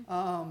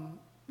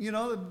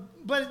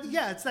 But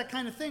it's that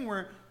kind of thing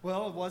where,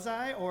 well, was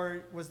I,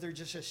 or was there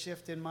just a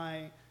shift in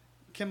my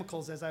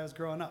chemicals as I was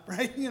growing up,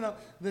 right?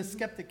 The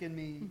skeptic in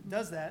me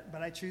does that,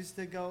 but I choose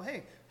to go,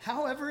 hey,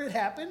 however it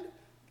happened,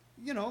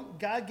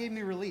 God gave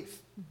me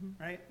relief,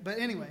 right? But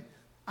anyway,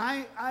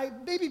 I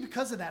maybe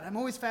because of that, I'm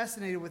always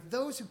fascinated with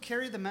those who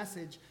carry the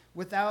message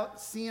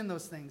without seeing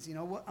those things.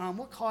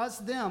 What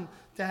caused them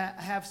to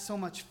have so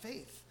much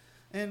faith?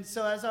 And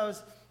so as I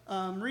was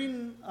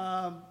reading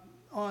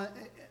on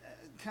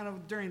kind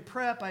of during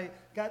prep, I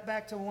got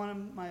back to one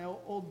of my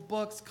old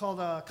books called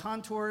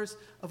Contours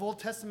of Old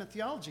Testament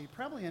Theology,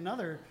 probably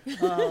another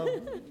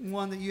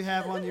one that you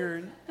have on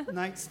your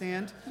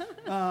nightstand.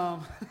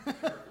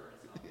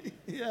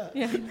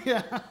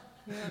 Yeah.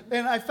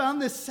 And I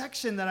found this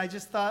section that I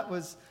just thought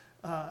was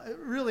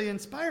really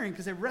inspiring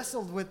because it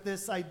wrestled with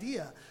this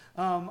idea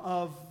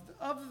of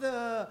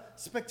the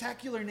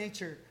spectacular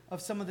nature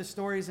of some of the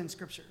stories in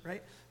Scripture,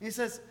 right? And he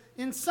says,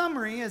 in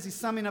summary, as he's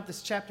summing up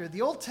this chapter,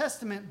 the Old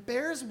Testament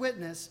bears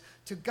witness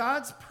to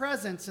God's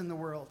presence in the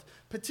world,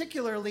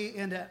 particularly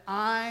in an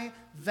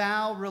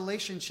I-thou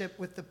relationship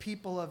with the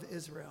people of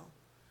Israel,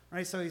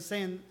 right? So he's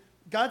saying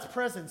God's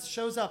presence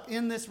shows up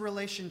in this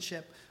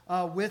relationship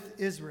with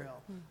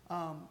Israel.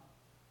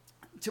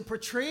 To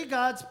portray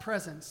God's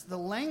presence, the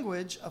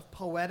language of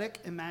poetic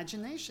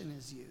imagination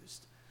is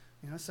used.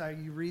 So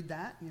you read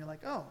that and you're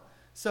like, oh,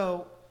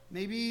 so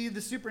maybe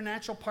the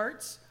supernatural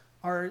parts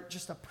are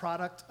just a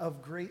product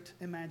of great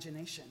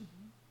imagination,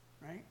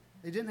 right?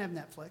 They didn't have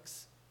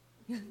Netflix,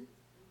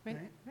 right?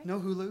 No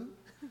Hulu.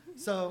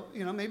 So,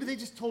 maybe they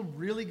just told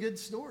really good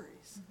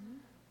stories.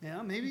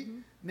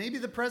 Maybe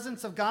the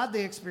presence of God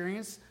they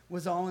experienced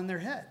was all in their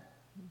head,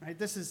 right?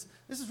 This is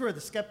where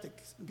the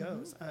skeptic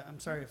goes. I'm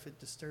sorry if it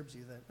disturbs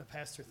you that a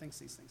pastor thinks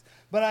these things.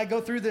 But I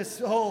go through this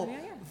whole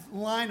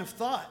line of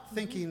thought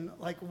thinking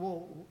like,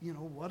 well,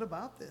 what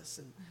about this?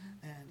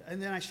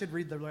 And then I should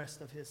read the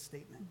rest of his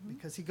statement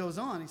because he goes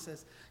on. He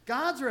says,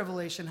 God's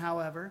revelation,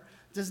 however,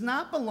 does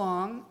not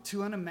belong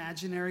to an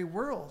imaginary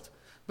world,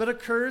 but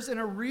occurs in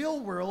a real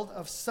world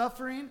of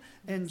suffering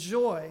and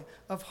joy,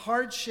 of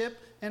hardship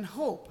and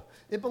hope.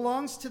 It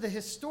belongs to the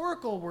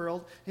historical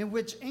world in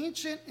which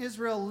ancient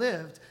Israel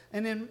lived,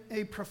 and in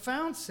a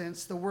profound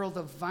sense, the world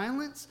of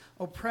violence,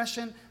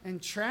 oppression,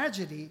 and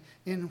tragedy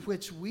in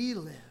which we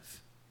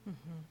live.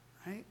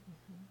 Right?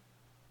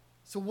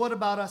 So what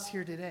about us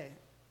here today?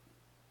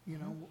 You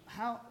know,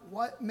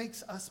 what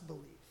makes us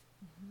believe?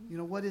 You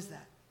know, what is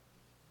that?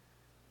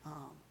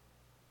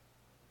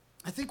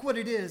 I think what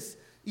it is,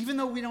 even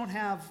though we don't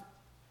have,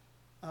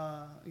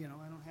 I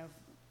don't have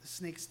a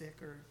snake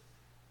stick or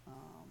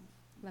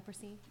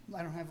leprosy.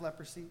 I don't have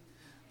leprosy.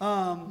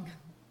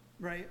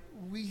 Right?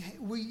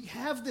 We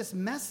have this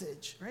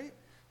message, right?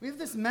 We have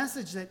this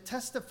message that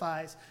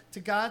testifies to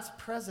God's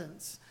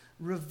presence,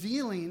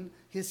 revealing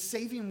his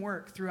saving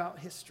work throughout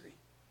history.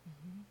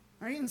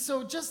 Right? And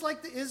so just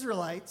like the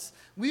Israelites,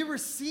 we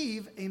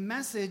receive a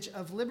message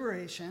of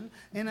liberation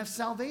and of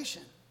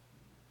salvation.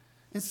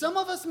 And some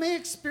of us may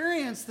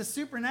experience the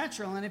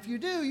supernatural, and if you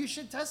do, you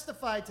should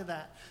testify to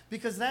that,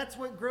 because that's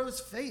what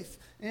grows faith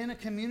in a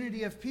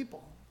community of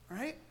people,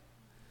 right?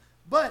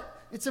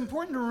 But it's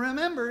important to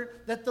remember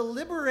that the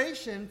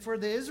liberation for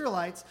the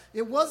Israelites,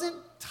 it wasn't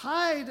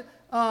tied,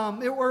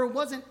 it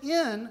wasn't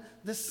in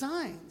the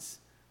signs,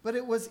 but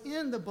it was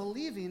in the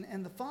believing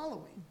and the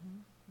following,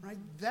 right?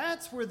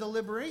 That's where the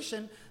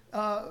liberation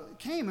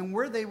came and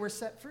where they were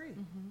set free.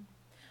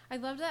 I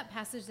loved that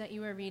passage that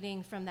you were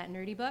reading from that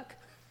nerdy book.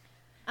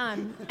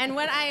 And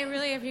what I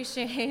really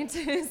appreciate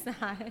is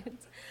that,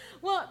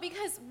 well,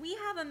 because we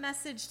have a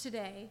message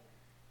today,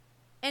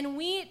 and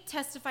we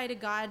testify to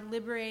God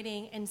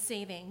liberating and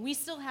saving. We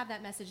still have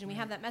that message, and we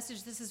have that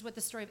message. This is what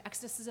the story of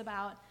Exodus is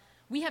about.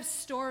 We have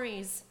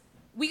stories.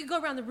 We could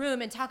go around the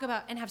room and talk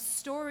about and have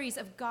stories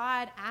of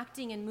God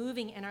acting and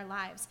moving in our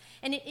lives.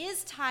 And it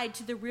is tied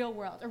to the real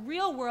world, a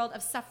real world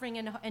of suffering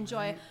and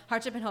joy,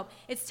 hardship and hope.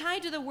 It's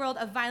tied to the world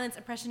of violence,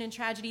 oppression, and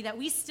tragedy that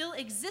we still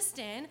exist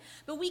in,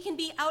 but we can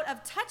be out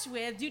of touch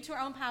with due to our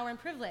own power and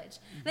privilege.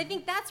 And I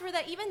think that's where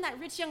even that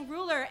rich young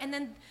ruler and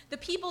then the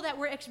people that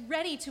were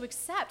ready to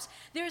accept,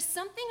 there's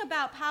something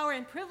about power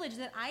and privilege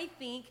that I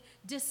think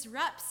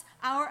disrupts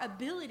our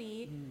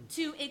ability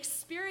to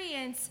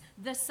experience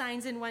the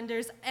signs and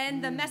wonders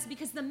and the mess,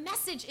 because the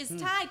message is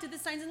tied to the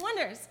signs and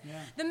wonders.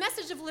 The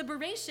message of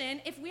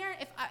liberation, if we are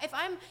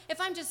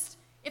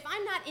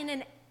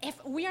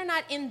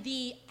not in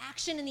the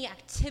action and the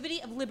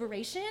activity of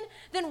liberation,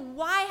 then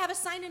why have a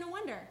sign and a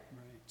wonder?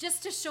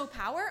 Just to show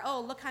power? Oh,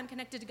 look, I'm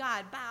connected to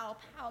God. Bow,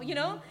 pow, you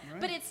know?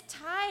 But it's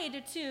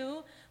tied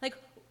to like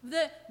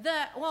this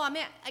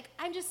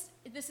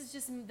is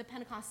just the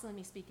Pentecostal in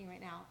me speaking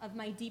right now of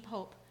my deep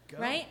hope.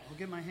 Right? I'll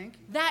get my hanky.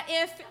 That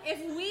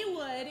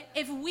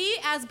if we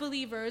as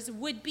believers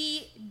would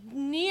be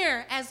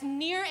near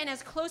and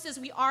as close as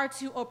we are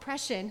to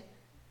oppression,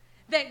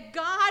 that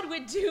God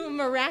would do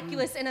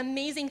miraculous and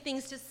amazing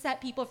things to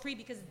set people free,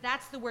 because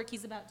that's the work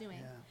he's about doing.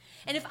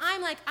 And if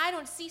I'm like, I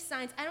don't see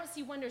signs, I don't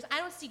see wonders, I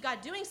don't see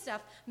God doing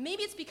stuff,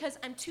 maybe it's because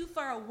I'm too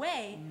far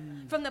away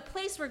from the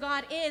place where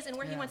God is and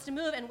where he wants to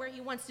move and where he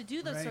wants to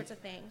do those sorts of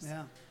things.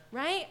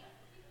 Right?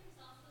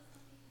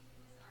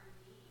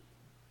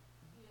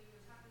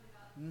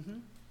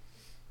 When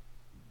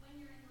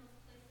you're in those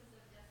places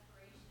of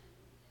desperation,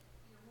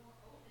 you're more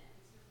open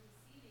to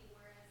receiving,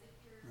 whereas if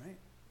you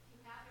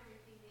have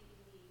everything that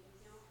you need and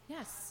don't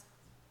have things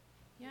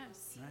that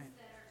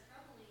are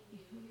troubling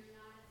you, you're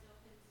not as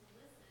open to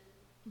listen,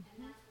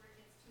 and that's where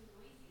it gets too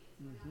noisy,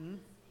 is we're not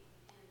listening.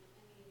 And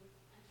I mean,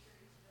 I'm sure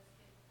each of us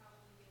could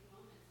probably give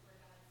moments where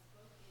God has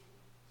spoken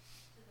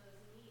to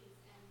those needs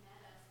and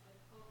met us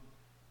with hope,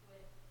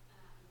 with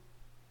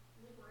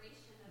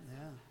liberation of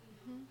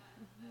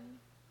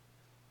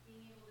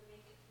being able to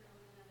make it through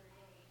another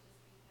day just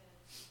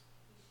because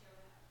he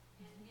showed up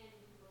and you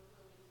were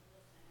willing to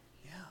listen.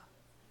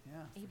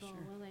 Able,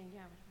 willing,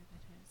 whatever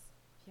that is.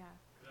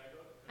 Could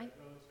I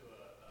go to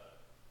a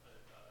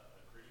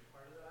gritty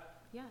part of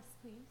that? Yes,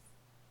 please.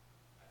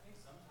 I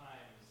think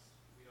sometimes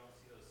we don't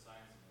see those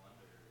signs and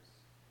wonders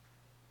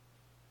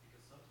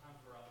because sometimes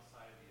we're on the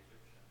side of the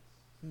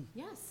Egyptians.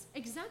 Yes,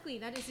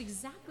 exactly. That is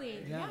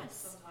exactly,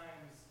 yes.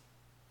 Sometimes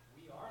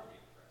we are the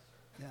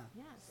oppressor.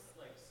 Yes.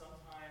 Like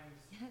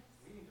sometimes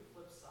we need to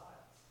flip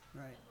sides.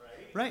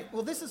 Right.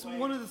 Well, this is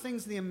one of the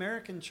things the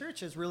American church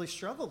has really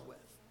struggled with,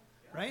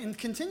 right? And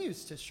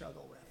continues to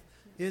struggle with,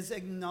 is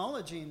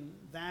acknowledging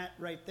that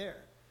right there.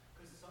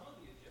 Because some of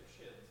the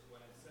Egyptians,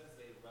 when it says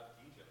they left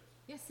Egypt,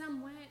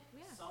 Some went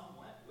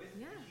with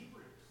the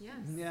Hebrews.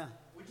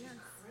 Which is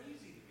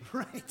crazy to me.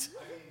 Right.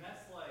 I mean,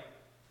 that's like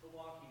The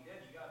Walking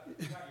Dead. You got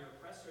your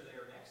oppressor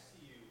there next to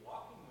you,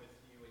 walking with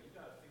you, and you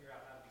got to figure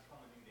out how to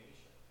become a new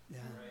nation.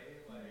 Right?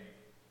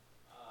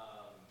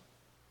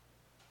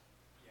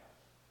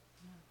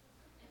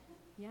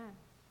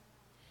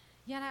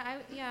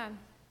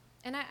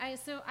 And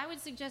so I would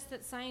suggest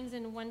that signs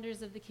and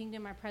wonders of the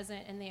kingdom are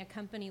present and they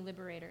accompany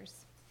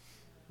liberators.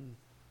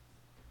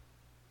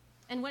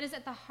 And what is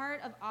at the heart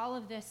of all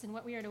of this and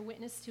what we are to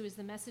witness to is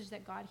the message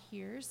that God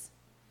hears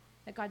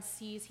that God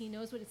sees, he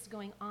knows what is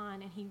going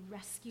on, and he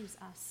rescues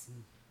us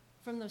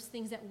from those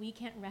things that we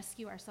can't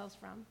rescue ourselves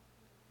from.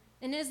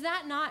 And is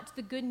that not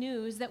the good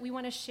news that we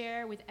want to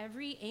share with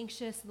every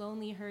anxious,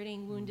 lonely,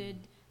 hurting, wounded,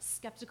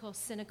 skeptical,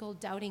 cynical,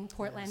 doubting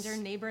Portlander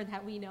neighbor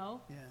that we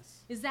know?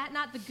 Yes. Is that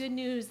not the good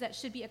news that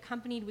should be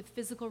accompanied with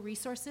physical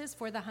resources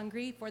for the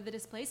hungry, for the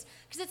displaced?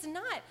 Because it's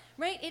not,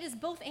 right? It is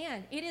both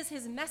and. It is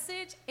his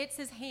message, it's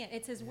his hand,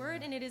 it's his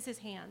word, and it is his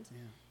hand.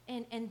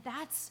 Yeah. And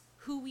that's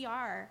who we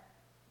are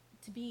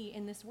to be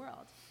in this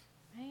world,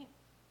 right?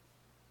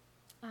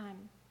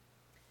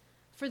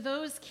 For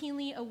those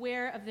keenly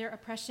aware of their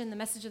oppression, the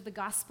message of the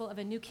gospel of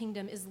a new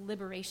kingdom is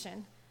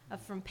liberation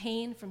from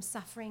pain, from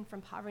suffering,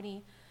 from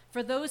poverty.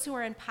 For those who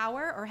are in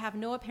power or have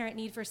no apparent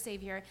need for a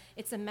savior,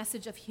 it's a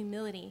message of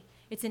humility.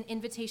 It's an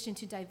invitation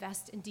to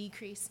divest and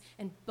decrease,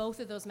 and both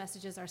of those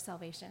messages are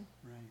salvation.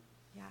 Right.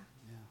 Yeah.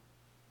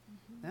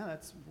 Yeah. Yeah,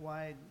 that's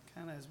why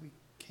kind of as we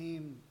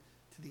came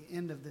to the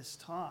end of this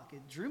talk,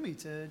 it drew me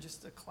to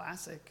just a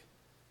classic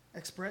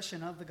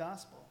expression of the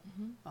gospel.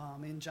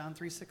 In John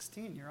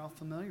 3:16, you're all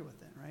familiar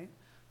with it, right?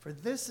 For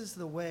this is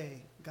the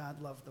way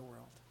God loved the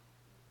world.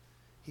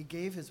 He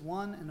gave his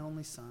one and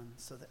only Son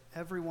so that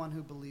everyone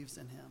who believes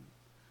in him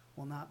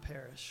will not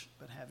perish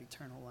but have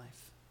eternal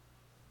life.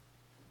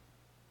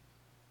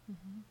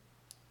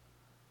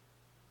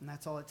 And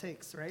that's all it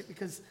takes, right?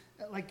 Because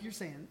like you're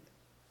saying,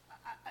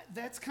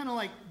 that's kind of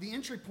like the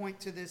entry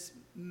point to this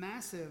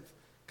massive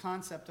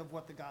concept of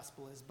what the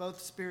gospel is, both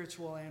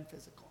spiritual and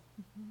physical.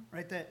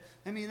 Right?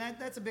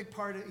 That's a big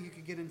part of, you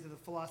could get into the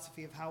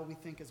philosophy of how we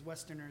think as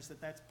Westerners,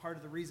 that's part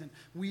of the reason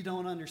we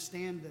don't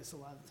understand this a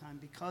lot of the time,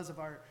 because of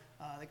our,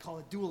 they call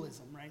it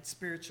dualism, right?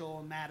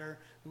 Spiritual and matter.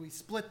 We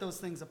split those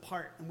things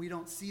apart and we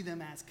don't see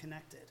them as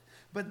connected.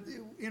 But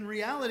in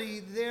reality,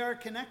 they are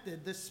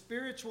connected. The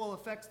spiritual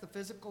affects the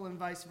physical and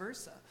vice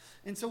versa.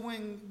 And so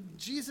when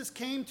Jesus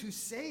came to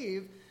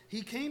save,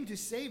 he came to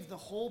save the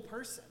whole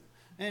person.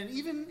 And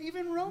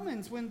even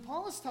Romans, when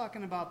Paul is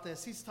talking about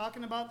this, he's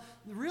talking about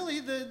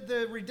really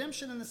the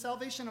redemption and the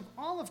salvation of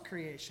all of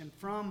creation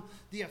from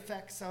the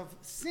effects of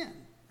sin,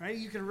 right?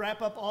 You could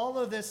wrap up all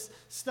of this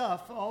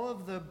stuff, all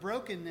of the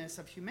brokenness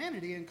of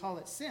humanity, and call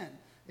it sin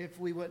if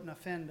we wouldn't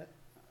offend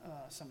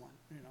someone.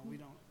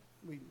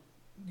 We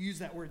use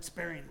that word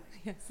sparingly,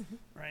 Yes.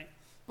 right?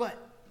 But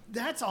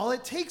that's all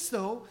it takes,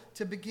 though,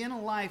 to begin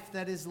a life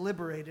that is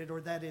liberated or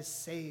that is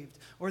saved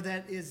or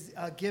that is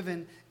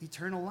given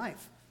eternal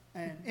life.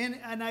 And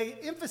I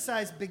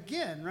emphasize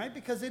begin, right?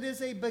 Because it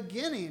is a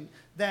beginning,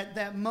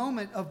 that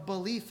moment of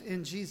belief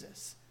in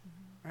Jesus,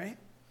 right?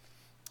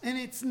 And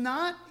it's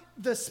not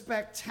the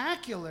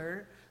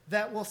spectacular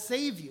that will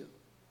save you,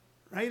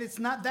 right? That's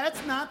not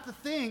the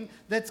thing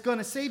that's going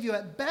to save you.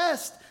 At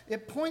best,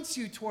 it points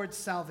you towards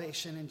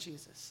salvation in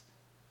Jesus.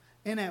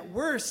 And at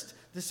worst,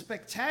 the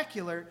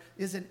spectacular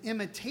is an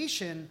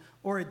imitation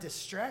or a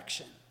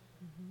distraction.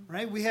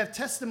 Right? We have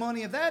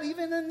testimony of that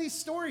even in these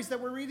stories that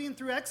we're reading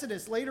through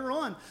Exodus. Later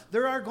on,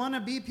 there are going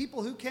to be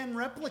people who can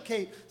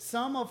replicate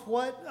some of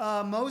what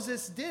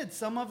Moses did,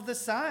 some of the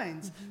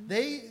signs.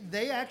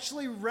 They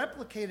actually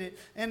replicate it,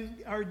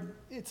 and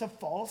it's a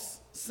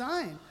false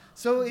sign.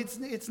 So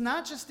it's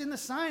not just in the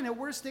sign. At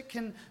worst, it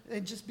can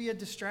just be a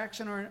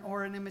distraction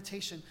or an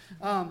imitation.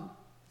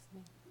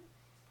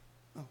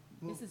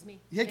 This is me.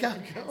 You got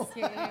to go.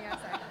 Yeah,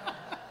 sorry.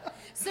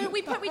 So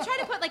we try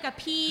to put like a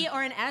P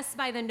or an S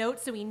by the note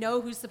so we know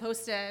who's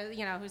supposed to,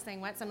 who's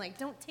saying what. So I'm like,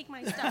 don't take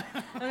my stuff.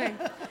 Okay.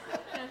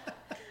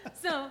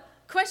 So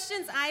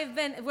questions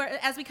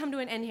as we come to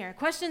an end here,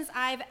 questions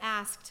I've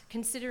asked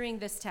considering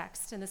this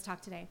text and this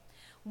talk today.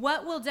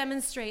 What will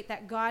demonstrate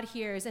that God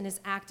hears and is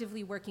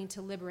actively working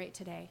to liberate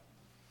today?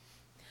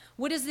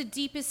 What is the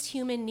deepest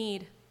human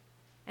need?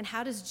 And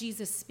how does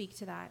Jesus speak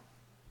to that?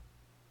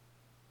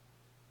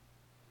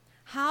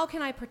 How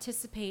can I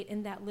participate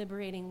in that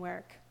liberating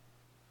work?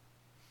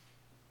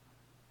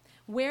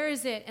 Where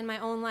is it in my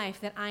own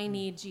life that I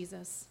need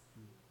Jesus?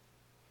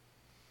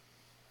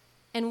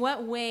 In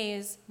what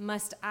ways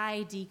must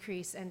I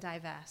decrease and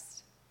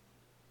divest?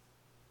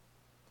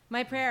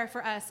 My prayer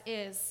for us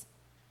is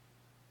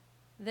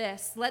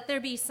this: let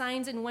there be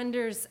signs and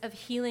wonders of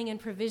healing and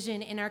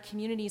provision in our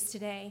communities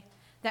today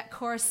that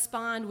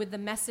correspond with the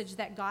message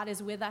that God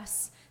is with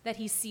us, that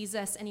he sees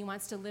us and he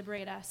wants to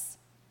liberate us.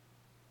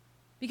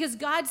 Because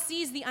God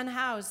sees the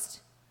unhoused.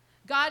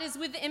 God is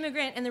with the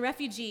immigrant and the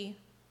refugee.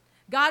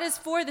 God is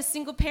for the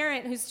single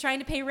parent who's trying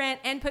to pay rent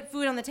and put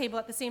food on the table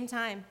at the same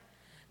time.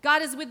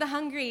 God is with the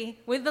hungry,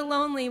 with the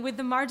lonely, with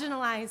the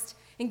marginalized,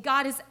 and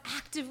God is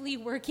actively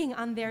working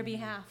on their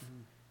behalf.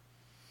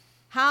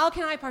 How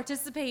can I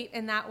participate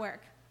in that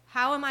work?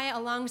 How am I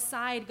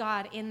alongside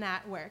God in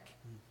that work?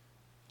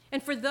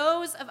 And for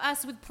those of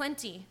us with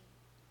plenty,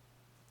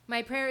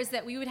 my prayer is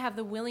that we would have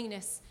the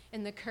willingness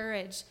and the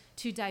courage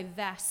to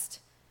divest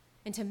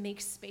and to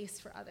make space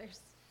for others.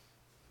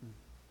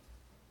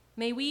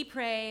 May we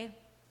pray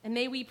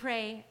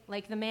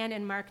like the man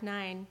in Mark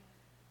 9,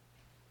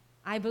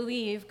 I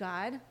believe,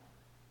 God,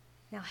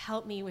 now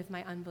help me with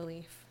my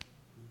unbelief.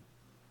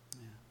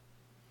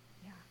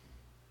 Yeah.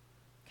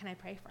 Can I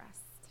pray for us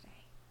today?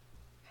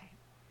 Okay.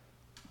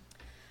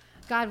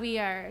 God, we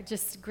are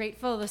just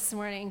grateful this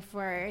morning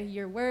for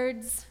your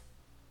words,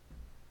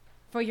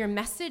 for your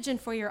message, and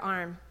for your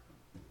arm,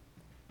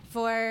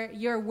 for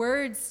your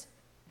words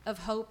of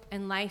hope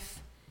and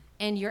life,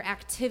 and your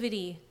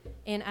activity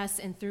in us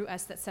and through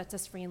us that sets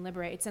us free and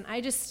liberates. And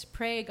I just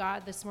pray,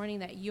 God, this morning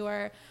that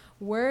your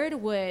word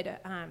would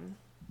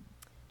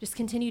just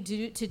continue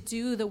to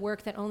do the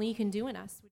work that only you can do in us.